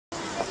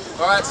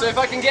Alright, so if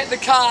I can get the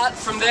cart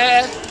from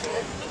there,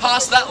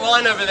 past that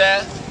line over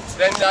there,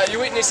 then you're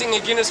witnessing a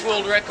Guinness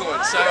World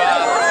Record. So,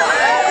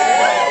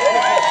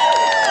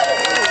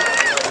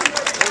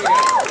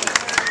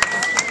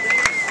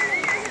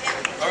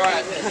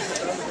 alright,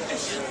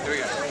 here we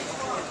go.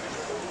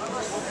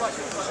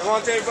 I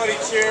want everybody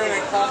cheering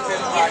and clapping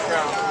in the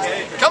background,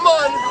 okay? Come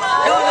on!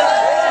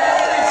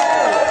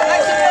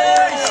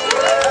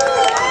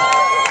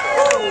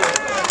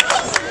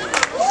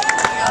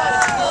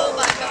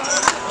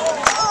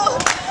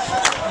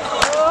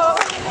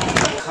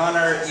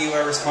 Conor, you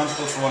are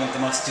responsible for one of the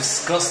most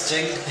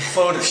disgusting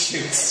photo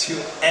shoots you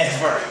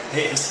ever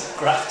did,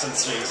 Grafton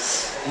Street.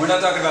 We're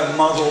not talking about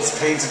models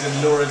painted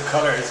in lurid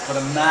colours, but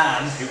a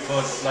man who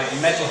put like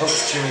metal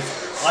hooks through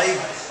eye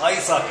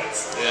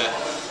sockets. Yeah.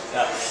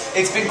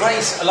 It's been great.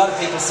 A lot of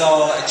people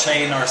saw a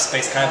chain or a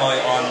space cowboy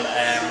on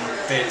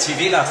the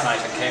TV last night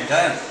and came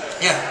down.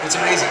 Yeah, it's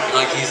amazing.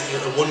 Like, he's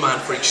a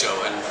one-man freak show,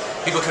 and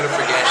people kind of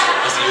forget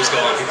as the years go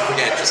on. People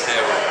forget just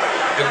how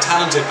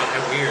talented but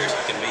how weird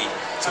he can be.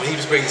 So when he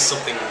was bringing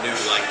something new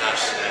like that,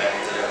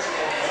 the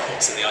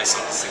hooks in the eye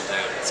sockets thing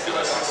down, it's kind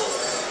of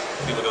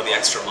people go the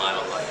extra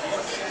mile. Like,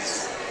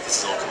 this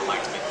is all coming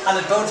back to me. And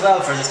it bodes well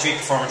for the Street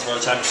Performance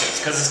World Championships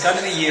because it's kind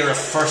of a year of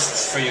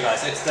firsts for you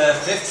guys. It's the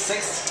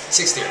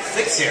sixth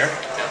year.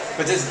 Yeah.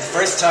 But this is the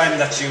first time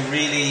that you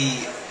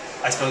really,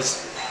 I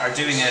suppose, are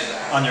doing it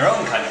on your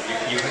own. Kind of.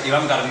 You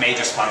haven't got a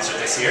major sponsor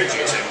this year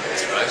due to.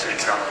 That's right.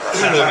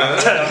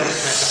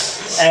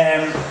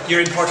 You're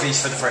in Portlaoise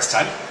for the first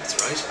time. That's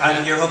right.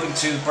 And you're hoping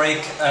to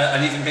break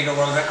an even bigger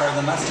world record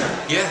than last year.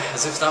 Yeah,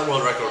 as if that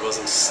world record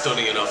wasn't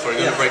stunning enough. We're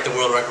going to break the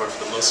world record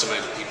for the most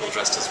amount of people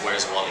dressed as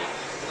Where's Wally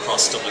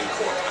across Dublin,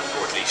 Cork and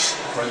Portlaoise.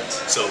 Right.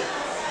 So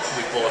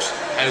we bought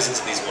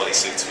thousands of these Wally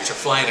suits, which are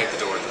flying out the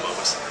door at the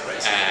moment.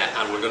 Right.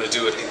 And we're going to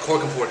do it in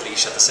Cork and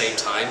Portlaoise at the same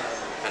time.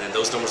 And then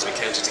those numbers will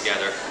be counted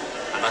together.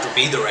 And that'll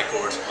be the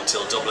record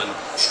until Dublin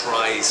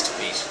tries to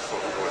beat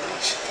Cork and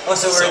Portlaoise. Oh,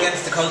 so we're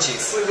against the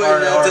Colchies?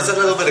 There's a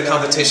little bit of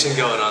competition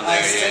going on there,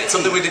 yeah. It's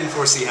something we didn't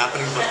foresee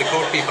happening, but the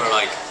Cork people are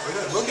like,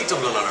 we'll beat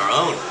Dublin on our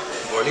own.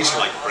 Or at least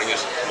you're like, bring it,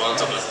 come on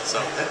Dublin.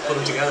 So, yeah, put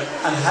them together.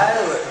 And how,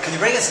 can you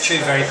bring us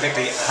through very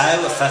quickly how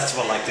a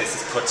festival like this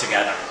is put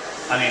together?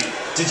 I mean,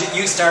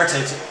 you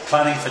started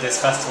planning for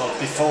this festival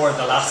before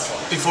the last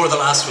one? Before the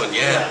last one,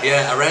 yeah.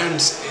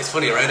 It's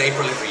funny, around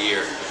April every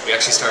year, we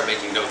actually start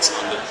making notes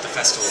on the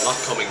festival not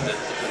coming,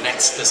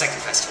 the second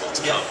festival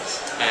to come.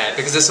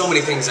 Because there's so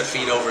many things that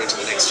feed over into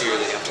the next year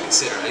that you have to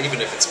consider, and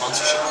even if it's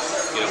sponsorship,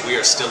 we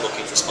are still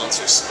looking for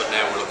sponsors, but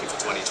now we're looking for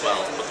 2012.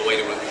 But the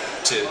way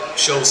to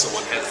show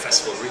someone how the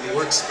festival really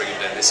works is bring them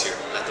down this year,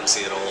 let them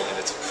see it all in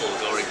its full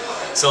glory.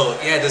 So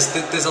yeah,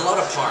 there's a lot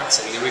of parts,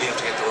 and you really have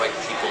to get the right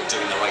people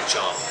doing the right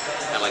job.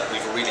 And like,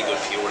 we've a really good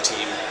PR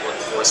team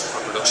working for us,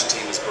 our production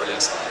team is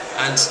brilliant,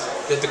 and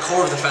the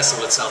core of the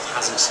festival itself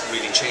hasn't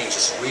really changed.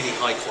 It's really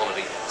high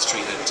quality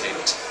street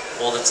entertainment.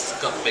 All that's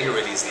gotten bigger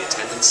really is the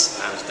attendance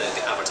and the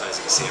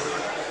advertising you see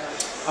everywhere.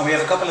 And we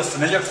have a couple of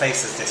familiar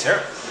faces this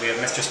year. We have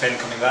Mr. Spin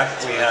coming back,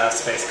 we have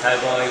Space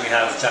Cowboy, we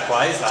have Jack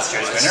Wise, last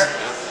year's winner.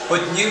 Yeah.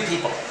 But new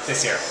people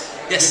this year.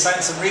 Yes. We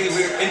found some really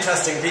weird,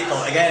 interesting people,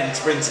 again,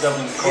 to bring to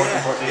Dublin, Cork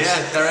and Portlaoise. Yeah,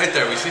 they're out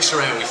there. We fished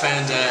around. We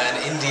found an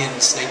Indian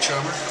snake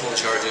charmer called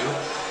Jardu.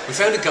 We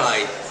found a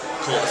guy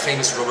called the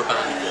famous Rubber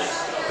Band Bull,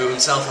 who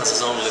himself has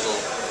his own little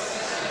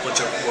bunch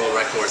of world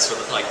records for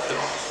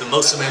the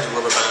most amount of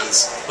rubber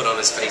bands put on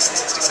his face in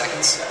 60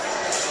 seconds.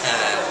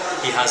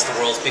 He has the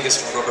world's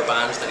biggest rubber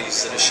band that he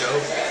uses in his show.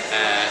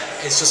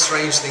 It's just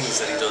strange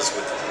things that he does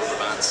with rubber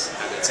bands,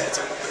 and it's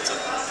a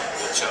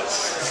good show.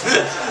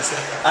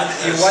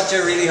 And what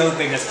you're really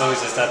hoping, I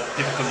suppose, is that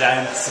people come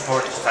down,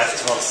 support the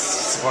festivals,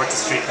 support the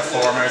street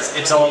performers.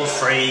 It's all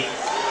free.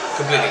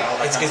 Completely.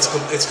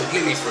 It's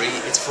completely free.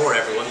 It's for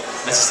everyone.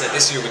 As I said,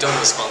 this year we don't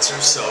have a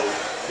sponsor, so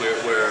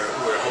we're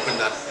hoping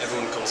that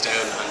everyone comes down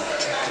and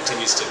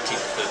continues to keep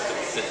the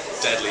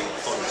deadly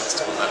fun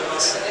festival that it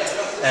is.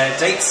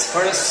 Dates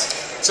for us?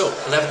 So,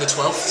 11th to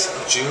 12th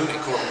of June in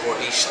Cork and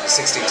Portlaoise, and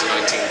 16th to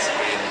 19th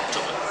in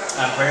Dublin.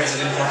 And where is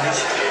it in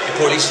Portlaoise? In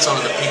Portlaoise it's on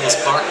in the People's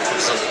Park,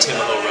 which is on the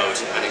Timahoe Road,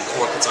 and in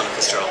Cork it's on in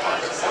Fitzgerald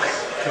Park.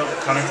 Cool.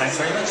 Conor, thanks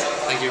very much.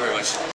 Thank you very much.